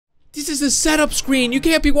This is the setup screen. You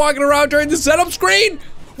can't be walking around during the setup screen.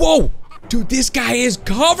 Whoa. Dude, this guy is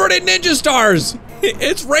covered in ninja stars.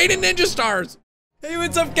 It's raining ninja stars. Hey,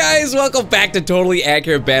 what's up, guys? Welcome back to Totally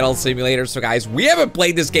Accurate Battle Simulator. So, guys, we haven't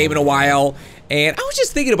played this game in a while, and I was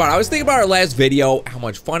just thinking about it. I was thinking about our last video, how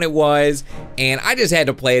much fun it was, and I just had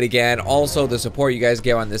to play it again. Also, the support you guys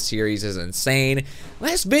give on this series is insane.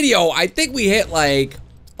 Last video, I think we hit, like,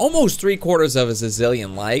 almost 3/4 of a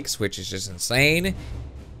zillion likes, which is just insane.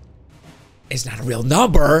 It's not a real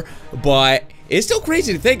number, but it's still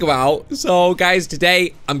crazy to think about. So, guys,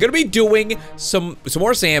 today I'm gonna be doing some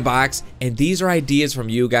more sandbox, and these are ideas from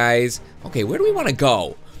you guys. Okay, where do we want to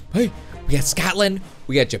go? Hey, we got Scotland,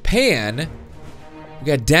 we got Japan, we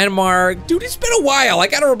got Denmark. Dude, it's been a while. I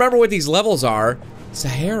gotta remember what these levels are.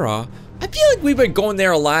 Sahara. I feel like we've been going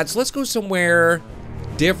there a lot, so let's go somewhere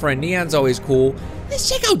different. Neon's always cool. Let's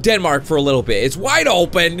check out Denmark for a little bit. It's wide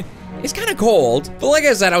open. It's kind of cold, but like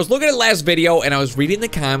I said, I was looking at last video and I was reading the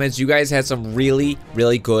comments. You guys had some really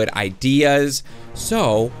good ideas,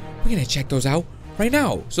 so we're gonna check those out right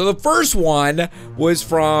now. So the first one was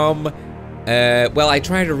from, well, I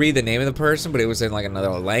tried to read the name of the person, but it was in like another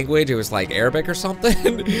language. It was like Arabic or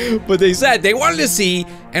something. But they said they wanted to see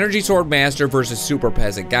Energy Sword Master versus Super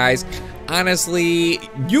Peasant. Guys, honestly,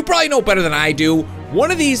 you probably know better than I do. One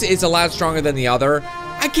of these is a lot stronger than the other.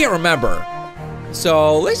 I can't remember.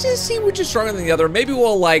 So let's just see which is stronger than the other. Maybe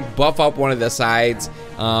we'll like buff up one of the sides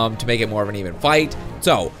to make it more of an even fight.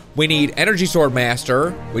 So we need Energy Sword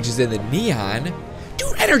Master, which is in the neon.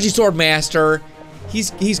 Dude, Energy Sword Master,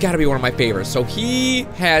 he's got to be one of my favorites. So he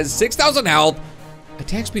has 6,000 health.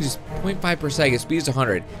 Attack speed is 0.5 per second. Speed is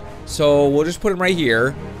 100. So we'll just put him right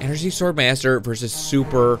here. Energy Sword Master versus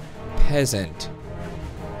Super Peasant.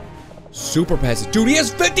 Super Peasant. Dude, he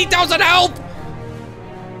has 50,000 health.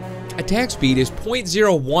 Attack speed is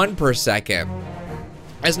 0.01 per second.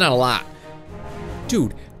 That's not a lot.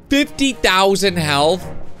 Dude, 50,000 health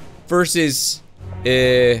versus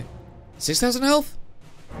 6,000 health?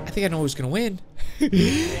 I think I know who's gonna win. You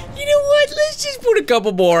know what? Let's just put a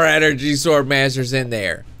couple more Energy Sword Masters in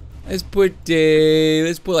there. Let's put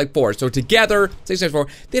like 4. So together, 6 times 4,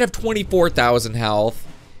 they'd have 24,000 health.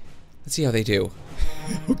 Let's see how they do.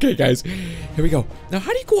 Okay, guys, here we go. Now,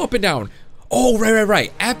 how do you go up and down? Oh,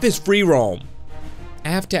 right. F is free roam.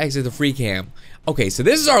 F to exit the free cam. Okay, so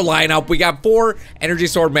this is our lineup. We got 4 Energy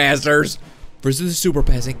Sword Masters versus the Super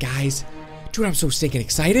Peasant, guys. Dude, I'm so stinking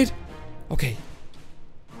excited. Okay.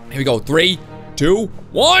 Here we go. 3, 2,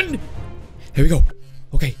 1. Here we go.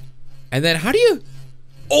 Okay. And then how do you...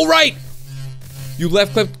 Oh, right. You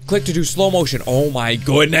left click to do slow motion. Oh, my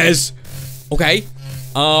goodness. Okay.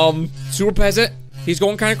 Super Peasant. He's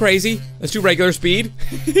going kind of crazy. Let's do regular speed.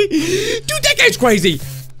 Dude, that guy's crazy.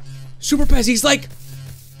 Super Pez, he's like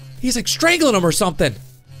strangling him or something.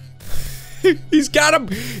 He's got him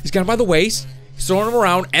by the waist. He's throwing him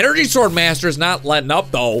around. Energy Sword Master is not letting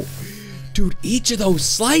up though. Dude, each of those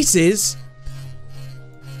slices.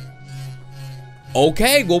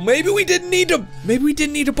 Okay, well maybe we didn't need to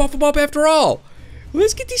buff him up after all.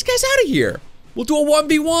 Let's get these guys out of here. We'll do a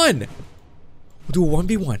 1v1.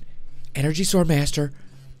 Energy Sword Master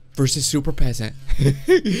versus Super Peasant.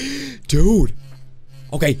 Dude.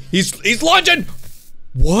 Okay, he's lunging.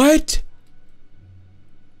 What?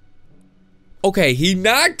 Okay, he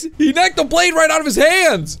knocked the blade right out of his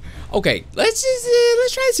hands. Okay, let's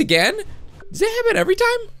try this again. Does that happen every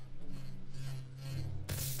time?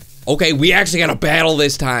 Okay, we actually got a battle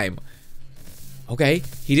this time. Okay,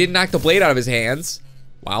 he didn't knock the blade out of his hands.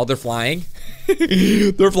 Wow, they're flying.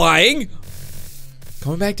 They're flying.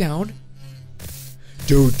 Coming back down.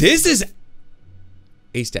 Dude, this is...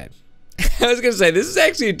 He's dead. I was gonna say, this is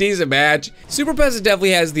actually a decent match. Super Peasant definitely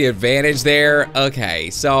has the advantage there. Okay,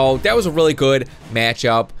 so that was a really good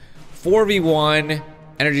matchup. 4v1,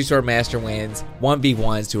 Energy Sword Master wins.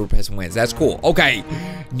 1v1, Super Peasant wins. That's cool. Okay,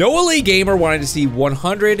 Noah Lee Gamer wanted to see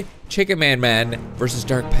 100 Chicken Man Men versus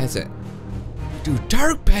Dark Peasant. Dude,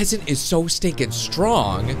 Dark Peasant is so stinking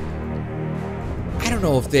strong. I don't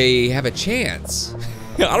know if they have a chance.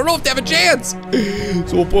 I don't know if they have a chance.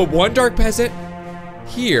 So we'll put 1 Dark Peasant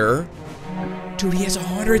here. Dude, he has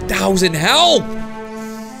 100,000 health.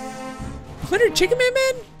 100 Chicken Man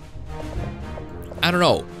Man? I don't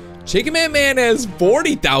know. Chicken Man Man has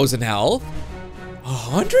 40,000 health.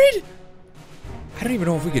 100? I don't even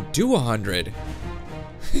know if we could do 100.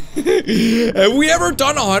 Have we ever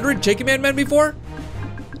done 100 Chicken Man Men before?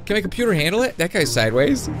 Can my computer handle it? That guy's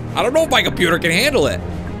sideways. I don't know if my computer can handle it.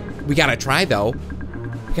 We gotta try though.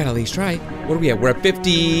 We gotta at least try. What are we at? We're at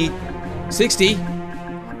 50, 60.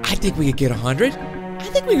 I think we could get 100. I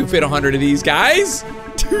think we can fit 100 of these guys.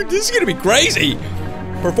 Dude, this is gonna be crazy.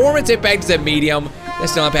 Performance impact is at medium.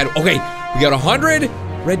 That's still not bad. Okay, we got 100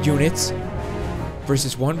 red units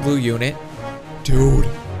versus 1 blue unit. Dude,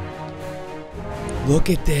 look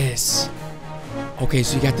at this. Okay,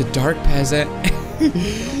 so you got the dark peasant. Dude,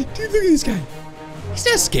 look at this guy. He's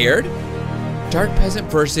not scared. Dark peasant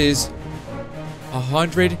versus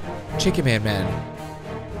 100 chicken man men.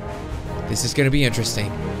 This is gonna be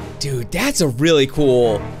interesting. Dude, that's a really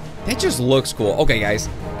cool, that just looks cool. Okay, guys,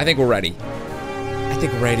 I think we're ready. I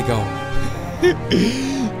think we're ready to go.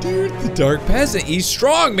 Dude, the dark peasant, he's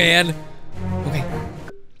strong, man. Okay,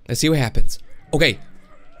 let's see what happens. Okay.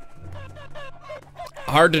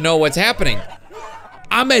 Hard to know what's happening.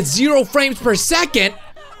 I'm at 0 frames per second.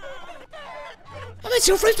 I'm at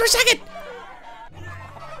 0 frames per second.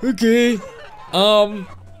 Okay.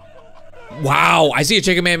 Wow, I see a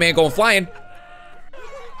chicken man going flying.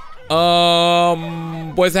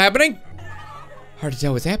 What's happening? Hard to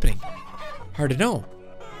tell what's happening. Hard to know.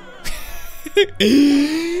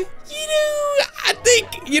 I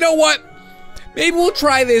think, you know what? Maybe we'll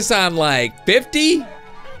try this on like 50.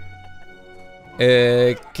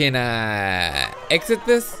 Can I exit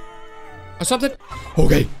this or something?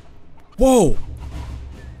 Okay. Whoa.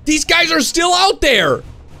 These guys are still out there.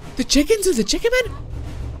 The chickens and the chicken men?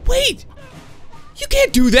 Wait. You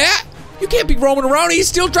can't do that. You can't be roaming around. He's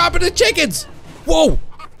still dropping the chickens. Whoa.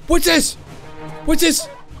 What's this? What's this?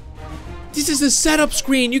 This is the setup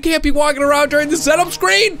screen. You can't be walking around during the setup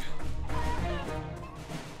screen.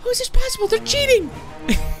 How is this possible? They're cheating.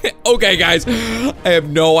 Okay, guys. I have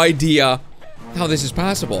no idea how this is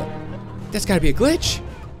possible. That's gotta be a glitch.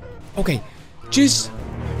 Okay. Just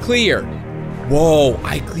clear. Whoa.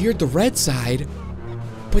 I cleared the red side.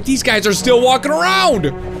 But these guys are still walking around.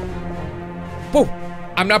 Whoa.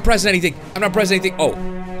 I'm not pressing anything. I'm not pressing anything. Oh.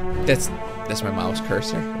 That's my mouse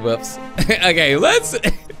cursor. Whoops. Okay, let's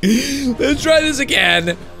try this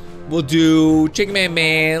again. We'll do Chicken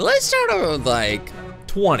Man. Let's start out with like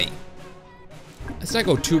 20. Let's not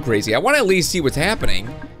go too crazy. I want to at least see what's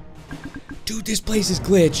happening. Dude, this place is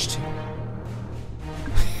glitched.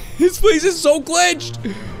 This place is so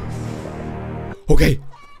glitched. Okay.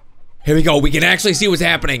 Here we go. We can actually see what's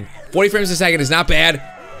happening. 40 frames a second is not bad.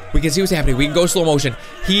 We can see what's happening. We can go slow motion.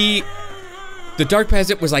 The dark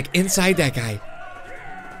peasant was like inside that guy.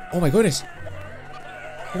 Oh my goodness.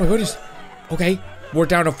 Oh my goodness. Okay. We're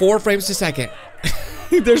down to 4 frames a second.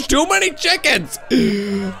 There's too many chickens.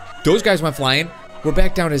 Those guys went flying. We're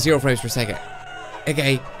back down to 0 frames per second.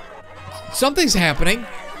 Okay. Something's happening.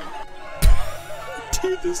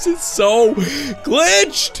 Dude, this is so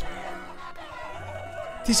glitched.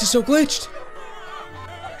 This is so glitched.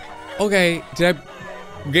 Okay, did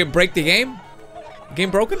I break the game? Game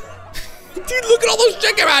broken? Dude, look at all those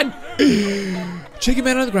chicken men! Chicken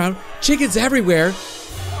men on the ground, chickens everywhere,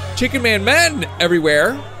 chicken men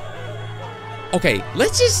everywhere. Okay,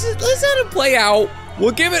 let's let it play out.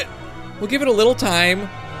 We'll give it a little time.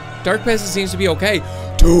 Dark peasant seems to be okay.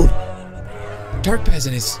 Dude, dark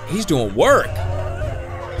peasant he's doing work.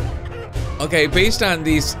 Okay, based on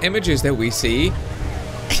these images that we see,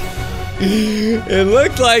 it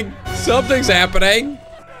looked like something's happening.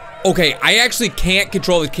 Okay, I actually can't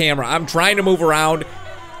control the camera. I'm trying to move around.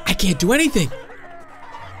 I can't do anything.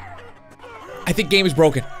 I think game is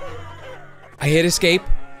broken. I hit escape.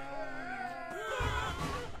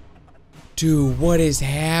 Dude, what is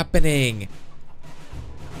happening?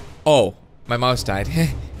 Oh, my mouse died.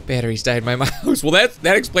 Batteries died my mouse. Well,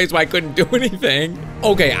 that explains why I couldn't do anything.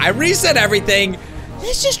 Okay, I reset everything.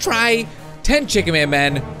 Let's just try 10 chicken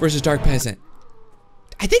men versus dark peasant.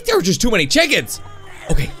 I think there were just too many chickens.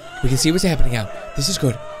 Okay, we can see what's happening now. This is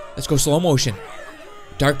good. Let's go slow motion.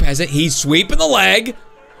 Dark peasant, he's sweeping the leg,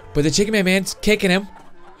 but the chicken man's kicking him.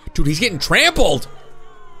 Dude, he's getting trampled.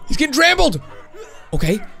 He's getting trampled.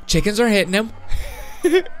 Okay, chickens are hitting him.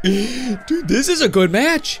 Dude, this is a good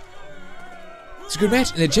match. It's a good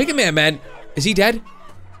match. And the chicken man, is he dead?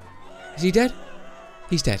 Is he dead?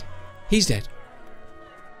 He's dead. He's dead.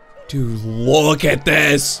 Dude, look at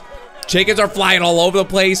this. Chickens are flying all over the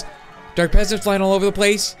place. Dark peasant's flying all over the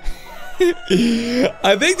place.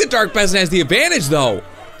 I think the dark peasant has the advantage, though.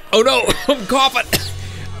 Oh no, I'm coughing.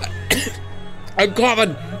 I'm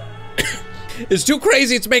coughing. It's too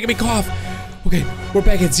crazy. It's making me cough. Okay, we're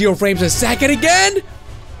back at 0 frames a second again.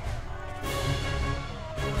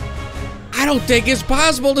 I don't think it's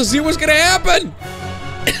possible to see what's gonna happen.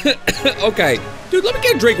 Okay, dude, let me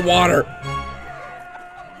get a drink of water.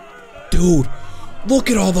 Dude,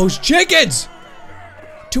 look at all those chickens.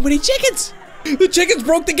 Too many chickens. The chickens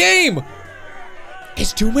broke the game.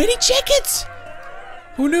 It's too many chickens.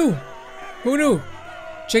 Who knew? Who knew?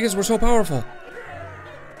 Chickens were so powerful.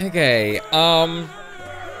 Okay,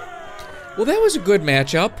 Well, that was a good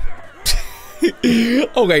matchup.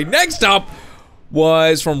 Okay, next up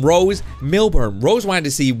was from Rose Milburn. Rose wanted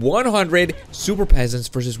to see 100 super peasants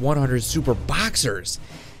versus 100 super boxers.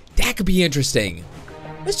 That could be interesting.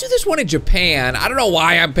 Let's do this one in Japan. I don't know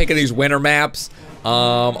why I'm picking these winter maps.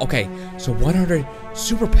 Okay, so 100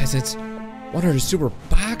 super peasants, 100 super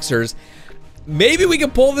boxers. Maybe we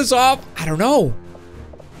can pull this off. I don't know.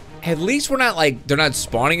 At least we're not like, they're not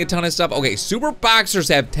spawning a ton of stuff. Okay, super boxers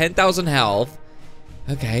have 10,000 health.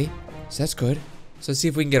 Okay, so that's good. So let's see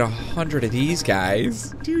if we can get 100 of these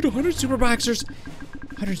guys. Dude, 100 super boxers,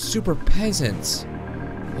 100 super peasants.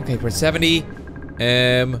 Okay, we're at 70,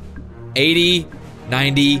 80,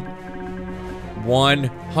 90,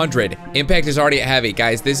 100. Impact is already at heavy.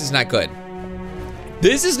 Guys, this is not good.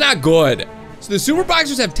 This is not good. So the super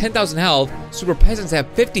boxers have 10,000 health. Super peasants have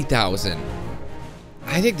 50,000.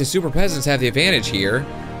 I think the super peasants have the advantage here.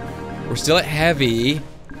 We're still at heavy.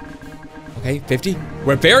 Okay, 50.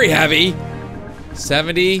 We're very heavy.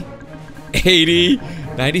 70, 80,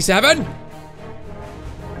 97,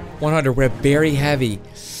 100. We're at very heavy.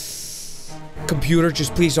 Computer,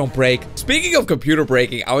 just please don't break. Speaking of computer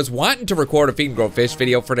breaking, I was wanting to record a Feed and Grow Fish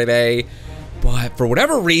video for today, but for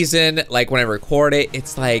whatever reason, like when I record it,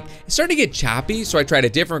 it's like, it's starting to get choppy, so I tried a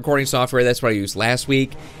different recording software. That's what I used last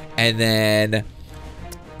week, and then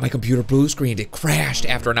my computer blue screened. It crashed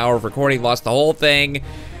after an hour of recording, lost the whole thing.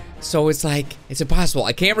 So it's like, it's impossible.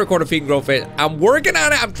 I can't record a Feed and Grow Fish. I'm working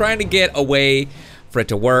on it. I'm trying to get a way for it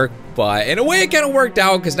to work, but in a way it kind of worked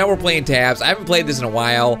out because now we're playing tabs. I haven't played this in a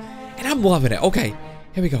while, and I'm loving it. Okay,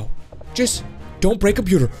 here we go. Just don't break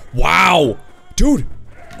computer. Wow, dude.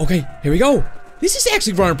 Okay, here we go. This is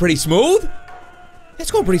actually running pretty smooth.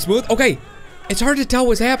 That's going pretty smooth. Okay, it's hard to tell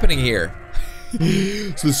what's happening here.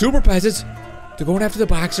 So the super peasants, they're going after the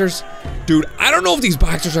boxers. Dude, I don't know if these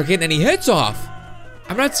boxers are getting any hits off.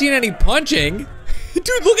 I'm not seeing any punching.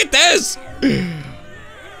 Dude, look at this.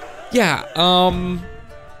 Yeah,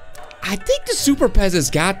 I think the super peasants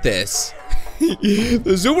got this.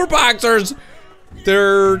 The super boxers,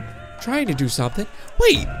 they're trying to do something.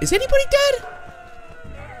 Wait, is anybody dead?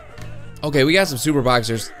 Okay, we got some super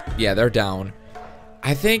boxers. Yeah, they're down.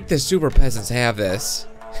 I think the super peasants have this.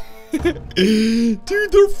 Dude,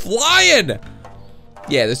 they're flying.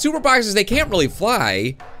 Yeah, the super boxers, they can't really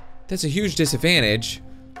fly. That's a huge disadvantage,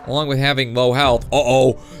 along with having low health.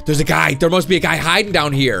 Uh-oh, there's a guy. There must be a guy hiding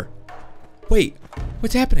down here. Wait,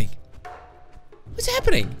 what's happening? What's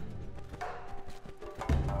happening?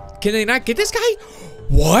 Can they not get this guy?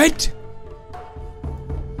 What?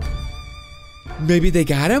 Maybe they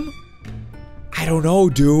got him? I don't know,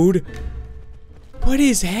 dude. What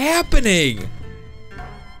is happening?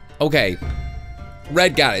 Okay,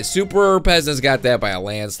 red got it. Super peasants got that by a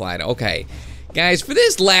landslide. Okay. Guys, for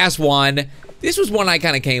this last one, this was one I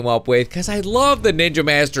kind of came up with because I love the Ninja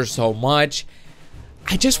Master so much.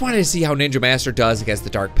 I just wanted to see how Ninja Master does against the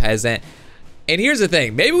Dark Peasant. And here's the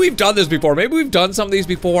thing, maybe we've done this before, maybe we've done some of these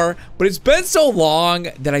before, but it's been so long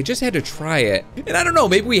that I just had to try it. And I don't know,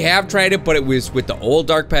 maybe we have tried it, but it was with the old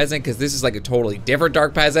Dark Peasant because this is like a totally different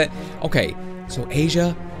Dark Peasant. Okay, so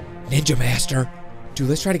Asia, Ninja Master. Dude,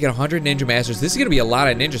 let's try to get 100 Ninja Masters. This is gonna be a lot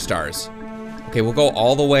of Ninja Stars. Okay, we'll go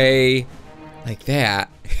all the way like that.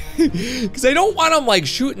 Because I don't want them like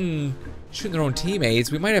shooting their own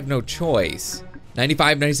teammates. We might have no choice.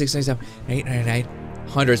 95, 96, 97, 98, 99,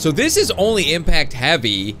 100. So this is only impact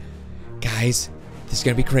heavy. Guys, this is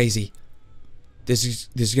gonna be crazy. This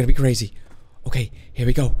is gonna be crazy. Okay, here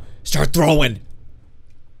we go. Start throwing.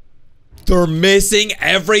 They're missing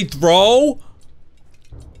every throw.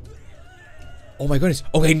 Oh my goodness.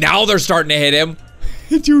 Okay, now they're starting to hit him.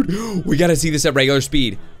 Dude, we gotta see this at regular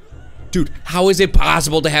speed. Dude, how is it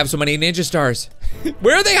possible to have so many Ninja Stars?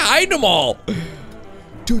 Where are they hiding them all?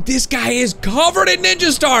 Dude, this guy is covered in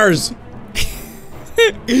Ninja Stars.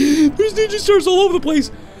 There's Ninja Stars all over the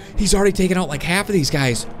place. He's already taken out like half of these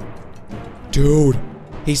guys. Dude,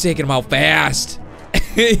 he's taking them out fast.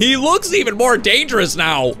 He looks even more dangerous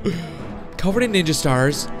now. Covered in Ninja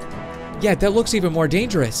Stars. Yeah, that looks even more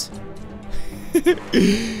dangerous.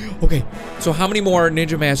 Okay, so how many more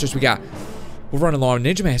Ninja Masters we got? We're running low on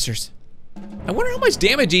Ninja Masters. I wonder how much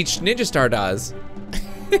damage each Ninja Star does.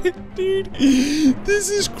 Dude, this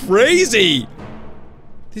is crazy.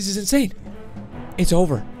 This is insane. It's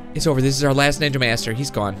over. It's over. This is our last Ninja Master.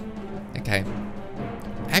 He's gone. Okay.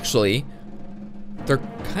 Actually, they're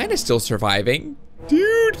kind of still surviving.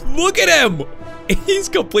 Dude, look at him. He's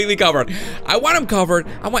completely covered. I want him covered.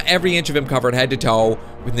 I want every inch of him covered head to toe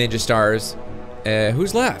with Ninja Stars.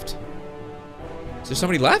 Who's left? Is there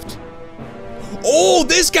somebody left? Oh,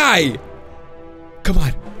 this guy! Come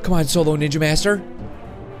on, solo Ninja Master.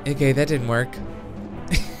 Okay, that didn't work.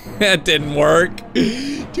 That didn't work.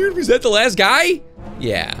 Dude, was that the last guy?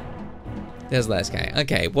 Yeah. That's the last guy.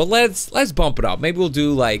 Okay, well, let's bump it up. Maybe we'll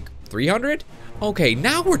do, like, 300? Okay,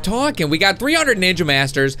 now we're talking. We got 300 Ninja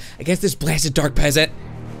Masters against this blasted Dark Peasant.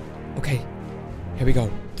 Okay, here we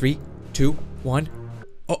go. 3, 2, 1.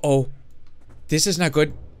 Uh-oh. This is not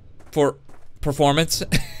good for performance.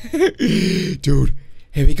 Dude,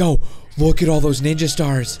 here we go. Look at all those ninja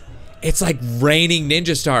stars. It's like raining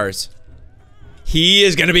ninja stars. He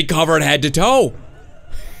is gonna be covered head to toe.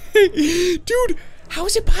 Dude, how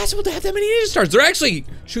is it possible to have that many ninja stars? They're actually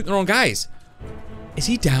shooting their own guys. Is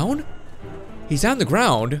he down? He's on the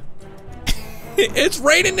ground. It's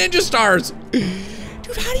raining ninja stars.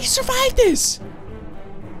 Dude, how do you survive this?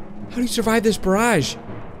 How do you survive this barrage?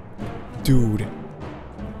 Dude.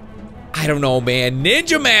 I don't know, man.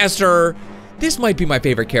 Ninja Master. This might be my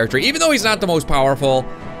favorite character. Even though he's not the most powerful,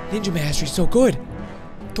 Ninja Master is so good.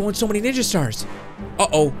 Throwing so many ninja stars.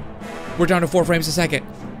 Uh-oh. We're down to 4 frames a second.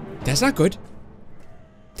 That's not good.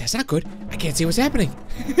 That's not good. I can't see what's happening.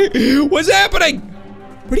 What's happening?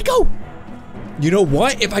 Where'd he go? You know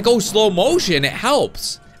what? If I go slow motion, it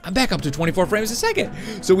helps. I'm back up to 24 frames a second.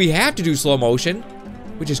 So we have to do slow motion,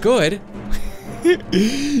 which is good.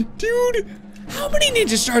 Dude, how many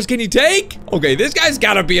ninja stars can you take? Okay, this guy's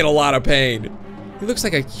gotta be in a lot of pain. He looks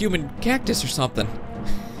like a human cactus or something.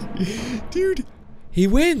 Dude, he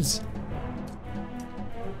wins.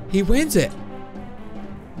 He wins it.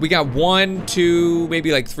 We got 1, 2,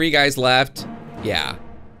 maybe like 3 guys left. Yeah,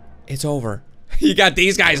 it's over. You got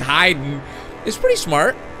these guys hiding. It's pretty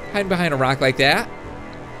smart, hiding behind a rock like that.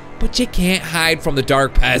 But you can't hide from the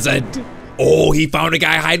Dark Peasant. Oh, he found a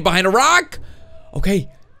guy hiding behind a rock.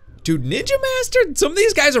 Okay, dude, Ninja Master, some of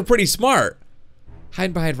these guys are pretty smart.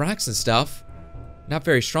 Hiding behind rocks and stuff. Not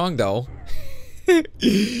very strong, though. Dude,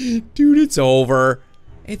 it's over.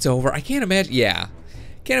 It's over. I can't imagine. Yeah.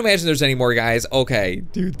 Can't imagine there's any more guys. Okay,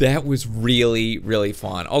 dude, that was really, really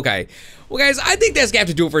fun. Okay, well, guys, I think that's gonna have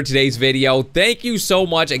to do it for today's video. Thank you so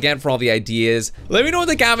much again for all the ideas. Let me know in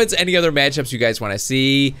the comments any other matchups you guys want to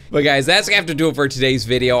see. But guys, that's gonna have to do it for today's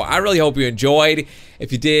video. I really hope you enjoyed.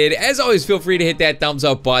 If you did, as always, feel free to hit that thumbs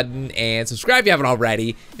up button and subscribe if you haven't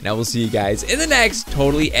already. And I will see you guys in the next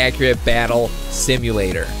Totally Accurate Battle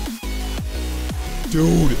Simulator.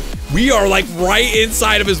 Dude, we are like right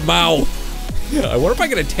inside of his mouth. I wonder if I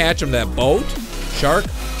can attach him to that boat. Shark.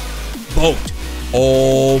 Boat.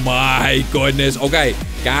 Oh my goodness. Okay,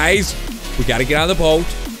 guys, we gotta get on the boat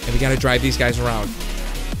and we gotta drive these guys around.